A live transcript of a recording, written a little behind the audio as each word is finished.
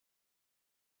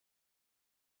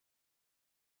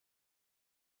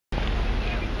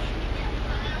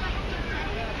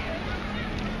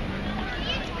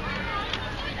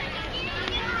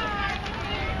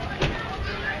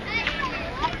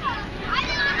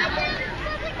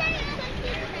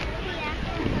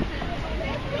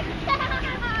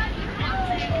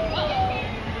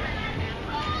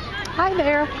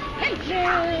there.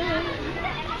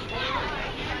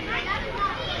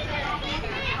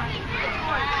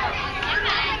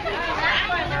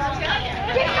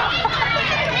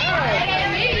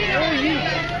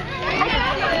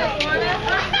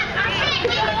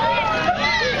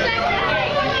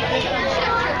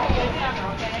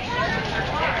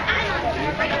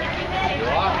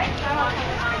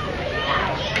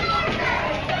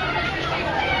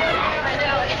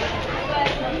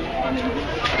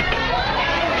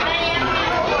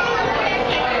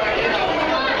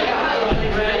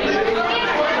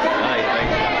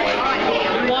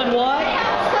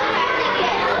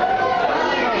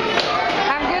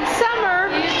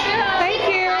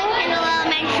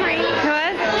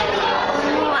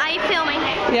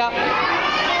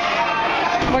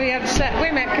 What do you have to say? Wait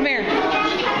a minute, come here.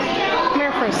 Come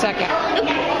here for a second.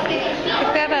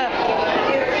 Pick that up.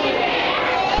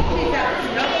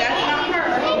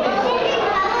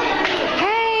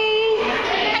 Hey,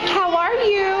 how are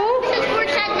you?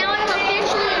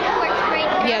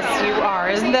 Yes, you are.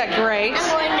 Isn't that great? I'm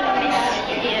going to miss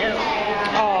you.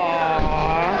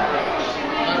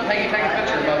 Aww. Take a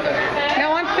picture about that.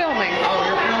 No, I'm filming. Oh,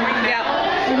 you're filming? Yeah.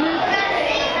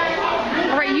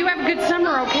 All right, you have a good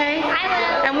summer, okay?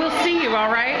 And we'll see you,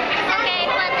 all right? Okay,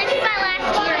 but this is my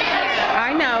last year here.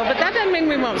 I know, but that doesn't mean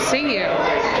we won't see you.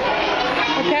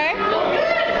 Okay?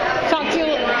 Talk to you.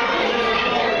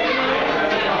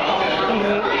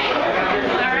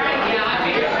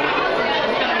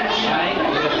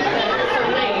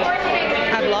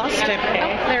 I've lost him.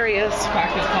 Oh, there he is.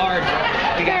 Practice hard.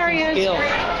 You got There he some is. skills,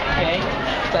 okay?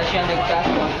 Especially on the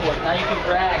basketball court. Now you can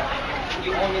brag.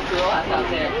 You own your girls out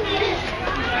there.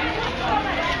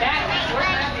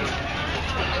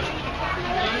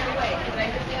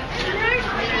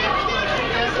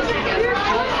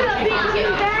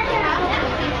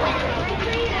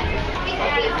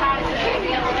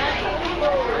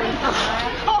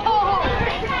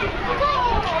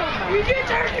 You just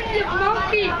turned into a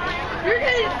monkey. You're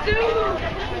getting sued.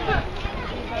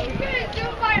 You're getting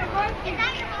sued by a monkey.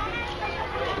 Yeah,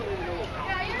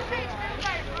 you're getting sued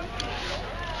by a monkey.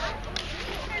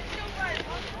 You're getting sued by a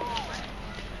monkey.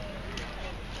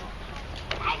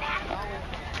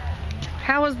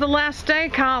 How was the last day,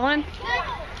 Colin?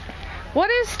 What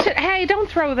is hey, don't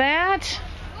throw that.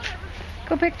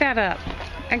 Go pick that up.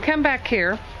 And come back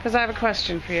here, because I have a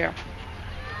question for you.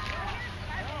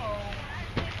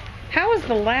 How was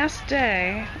the last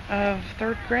day of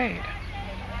 3rd grade?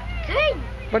 Good.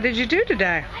 What did you do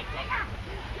today?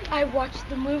 I watched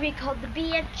the movie called The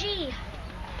BFG.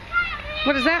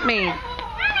 What does that mean?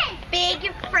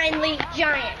 Big, friendly,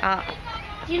 giant.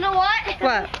 Do you know what?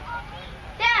 What?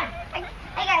 Dad, I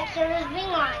got Kara's wing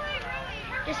on.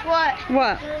 Guess what?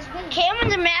 What?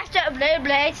 Cameron's the master of blade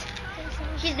blades.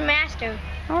 He's the master.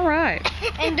 All right.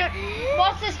 And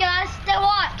watch this, guys. Now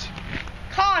watch.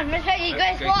 Colin, I'm gonna tell you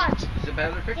guys watch. It's a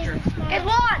better picture. Guys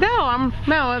watch. No, I'm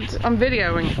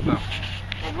videoing.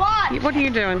 Guys watch. What are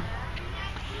you doing?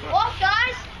 Watch,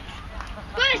 guys.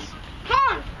 Guys,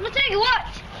 Colin, I'm gonna tell you what.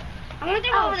 I'm gonna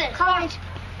take over this. Colin.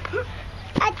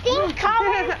 I think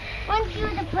Colin wants you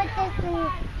to put this in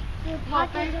your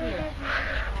pocket.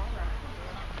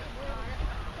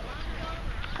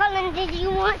 Colin, did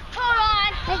you want? Hold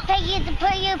on. Let's take you to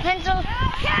put your pencil.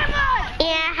 Come on.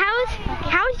 Yeah,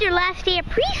 how's your last day of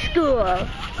preschool?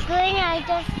 Good, I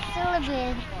just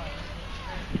celebrated.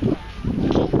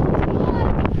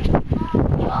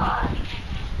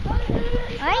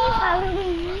 Why are you following me?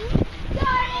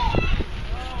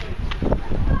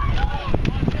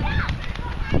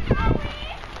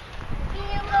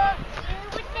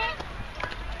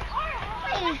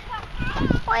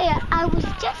 Wait, I was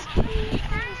just...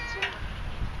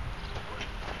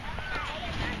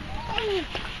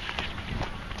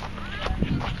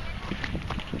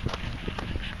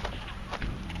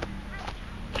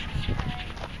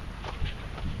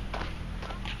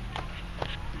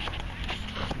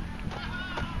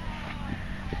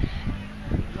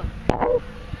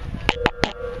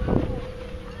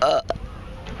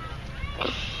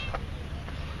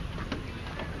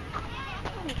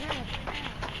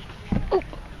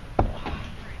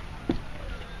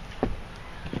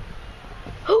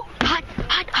 Oh, hot.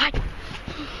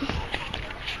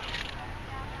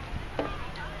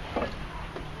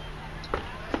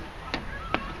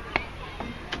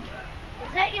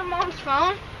 Is that your mom's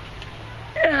phone?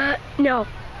 No.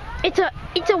 It's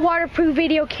a waterproof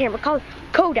video camera called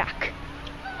Kodak.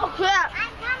 Oh crap!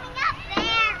 I'm coming up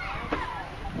there.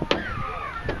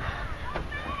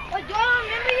 Wait, do I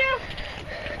remember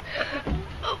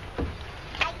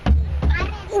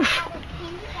you?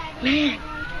 Man.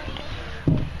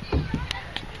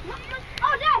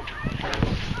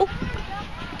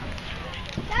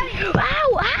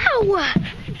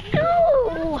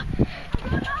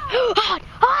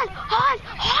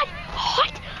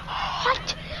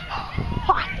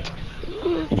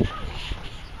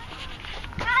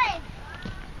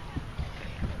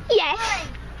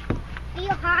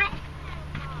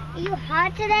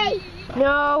 today?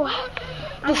 No,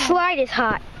 the slide is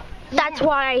hot. That's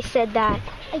why I said that.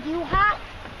 Are you hot?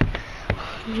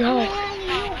 No. Are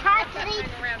you hot today?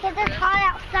 Because it's hot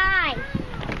outside.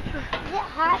 Is it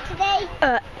hot today?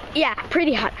 Yeah,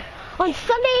 pretty hot. On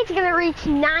Sunday, it's gonna reach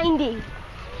 90. Do you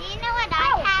know what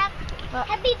I have?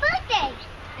 Happy birthday!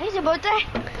 It's your birthday?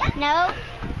 No.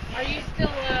 Are you still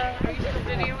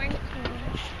videoing?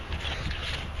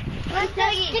 What's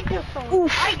the sticker for?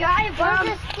 Oof. I got it, What's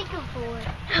the sticker for?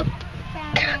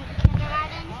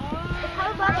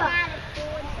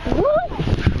 Woo.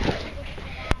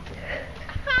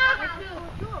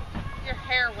 Your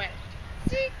hair went.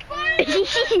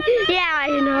 Yeah, I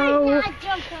know. I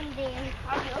jumped on there.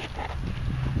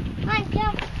 I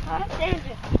jumped.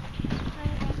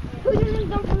 Who doesn't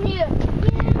jump from here?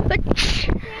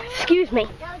 Excuse me.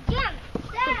 Now jump.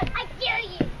 Dad, I dare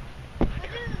you.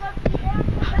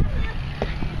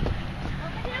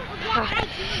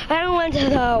 I went to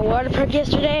the water park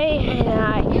yesterday, and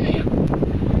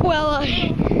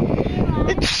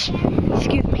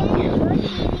excuse me.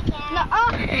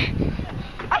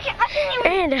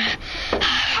 And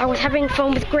I was having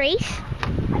fun with Grace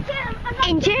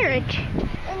and Jarek.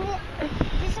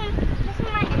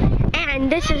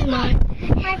 And this is my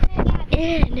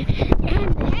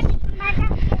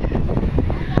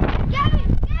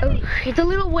oh, it's a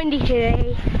little windy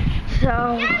today, so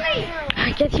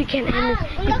I guess you can end this.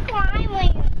 Look what I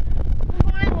went. Look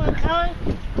what I went, Colin.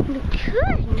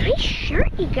 Good, nice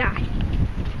shirt you got.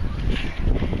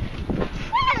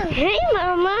 Hey,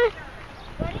 Mama.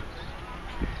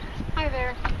 Hi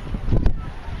there.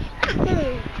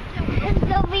 Let's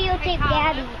go videotape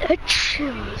Gabby. Let's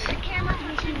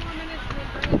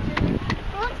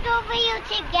Let's go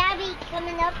videotape Gabby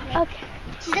coming up next. Okay.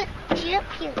 She's up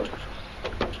here.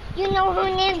 You know her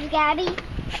name's Gabby?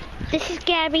 This is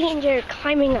Gabby, and you're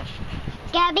climbing up.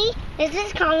 Gabby, this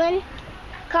is Colin.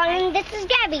 Colin, this is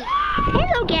Gabby.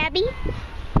 Hello, Gabby.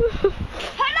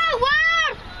 Hello,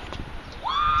 world!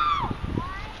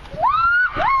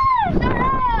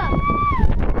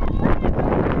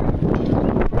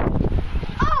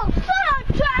 Oh, shut up,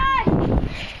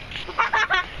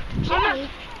 Trey!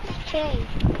 Trey.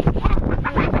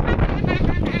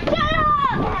 Shut up!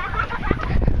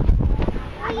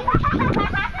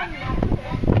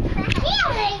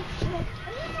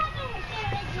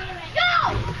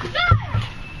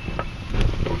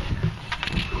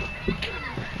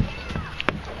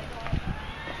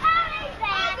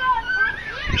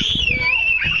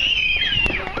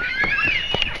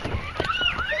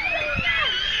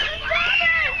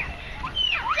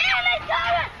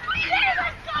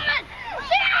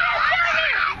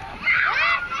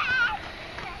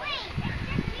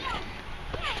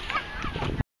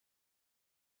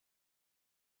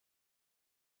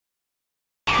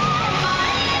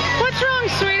 What's wrong,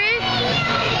 sweetie?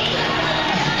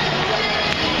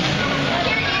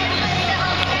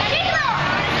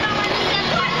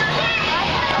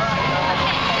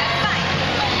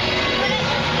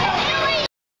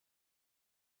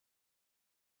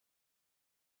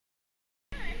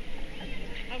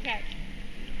 Okay.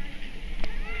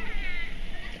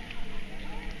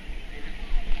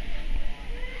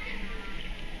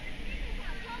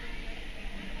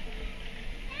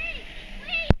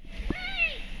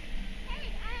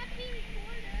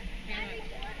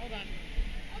 Hold on.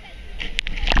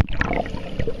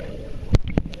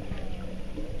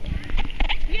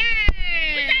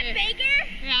 Yay! Was that Baker?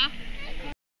 Yeah.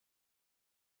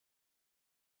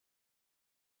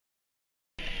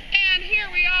 And here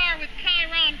we are with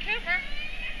Kyron Cooper.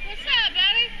 What's up,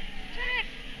 buddy?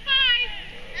 Hi.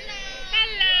 Hello.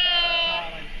 Hello.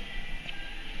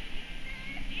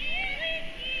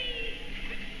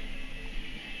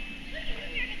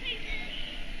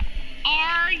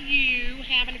 Are you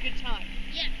having a good time?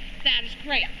 Yes. That is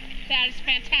great. That is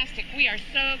fantastic. We are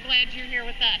so glad you're here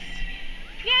with us.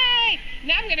 Yay!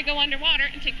 Now I'm going to go underwater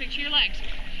and take a picture of your legs.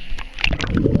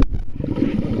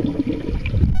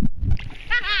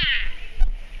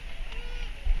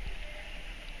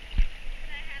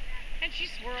 And she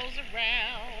swirls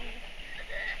around.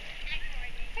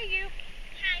 Hey, you.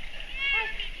 Hi.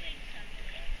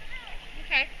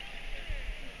 Okay.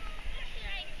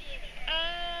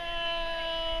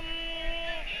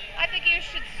 I think you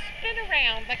should spin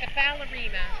around like a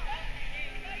ballerina.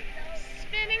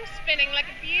 Spinning, spinning like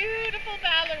a beautiful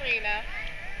ballerina.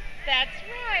 That's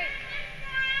right.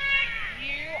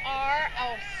 You are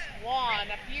a swan,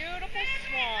 a beautiful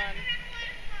swan.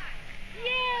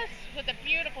 Yes, with a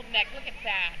beautiful neck. Look at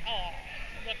that. Oh,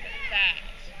 look at that.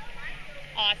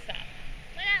 Awesome.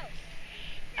 What else?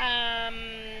 I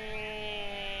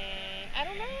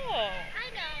don't know. I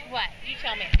know. What? You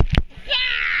tell me. Yeah!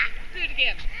 Do it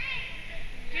again.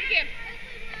 Do it again.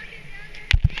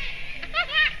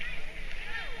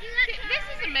 This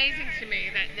is amazing to me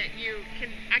that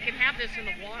I can have this in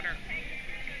the water.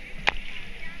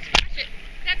 Splash it.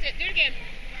 That's it. Do it again.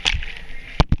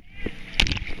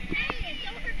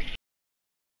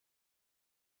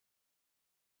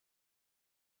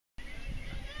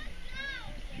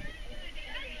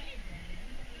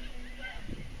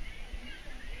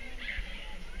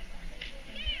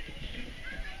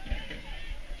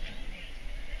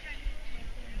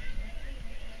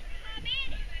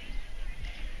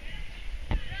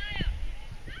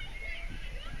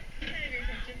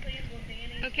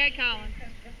 Okay, Colin. Come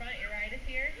to the front, your right is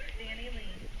here. Danny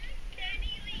lead.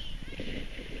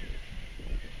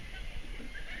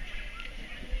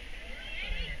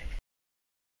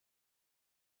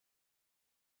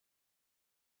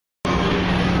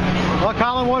 Well,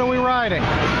 Colin, what are we riding? The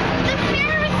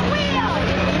Ferris wheel.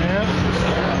 Yeah.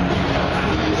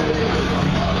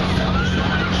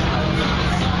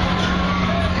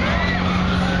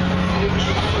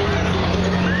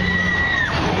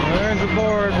 There's the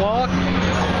boardwalk.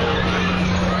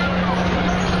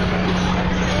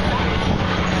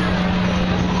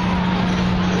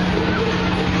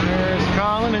 There's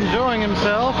Colin enjoying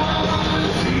himself.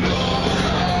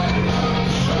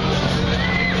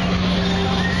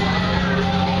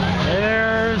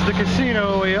 There's the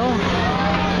casino wheel.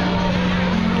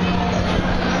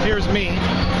 Here's me.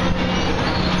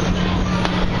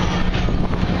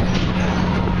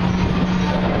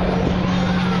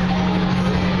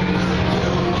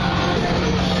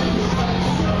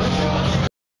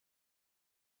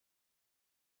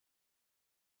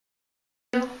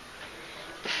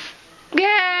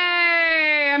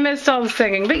 Yay! I missed all the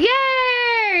singing, but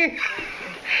yay!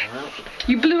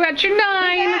 You blew out your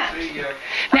 9.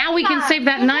 Now we can save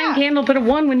that 9 candle, put a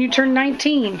 1 when you turn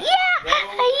 19. Yeah.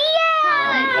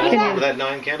 Yeah. Remember that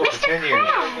 9 candle for 10 years.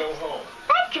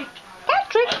 Patrick.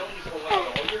 Patrick.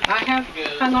 I have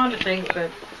hung on to things,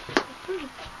 but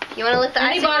You want to lift the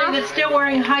icing anybody off? that's still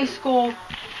wearing high school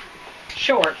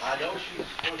shorts.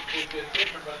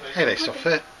 Hey, they still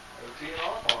fit.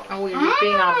 Oh, you're just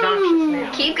being obnoxious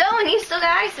now. Keep going. You still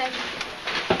got icing.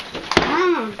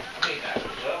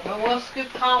 Well, we'll scoop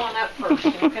Colin up first,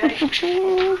 okay?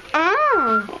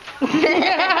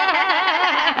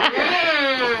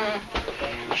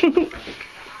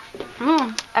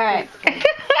 All right.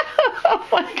 Oh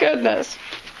my goodness.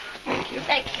 Thank you.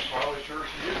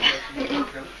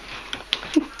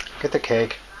 Get the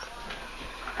cake.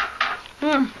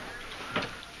 Look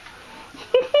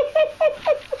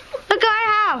what I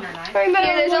have.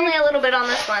 Here, there's only a little bit on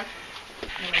this one.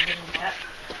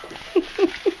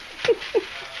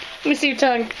 Let me see your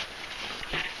tongue.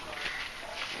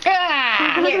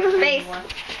 Ah! Here, face.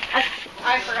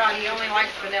 I forgot he only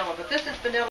likes vanilla, but this is vanilla.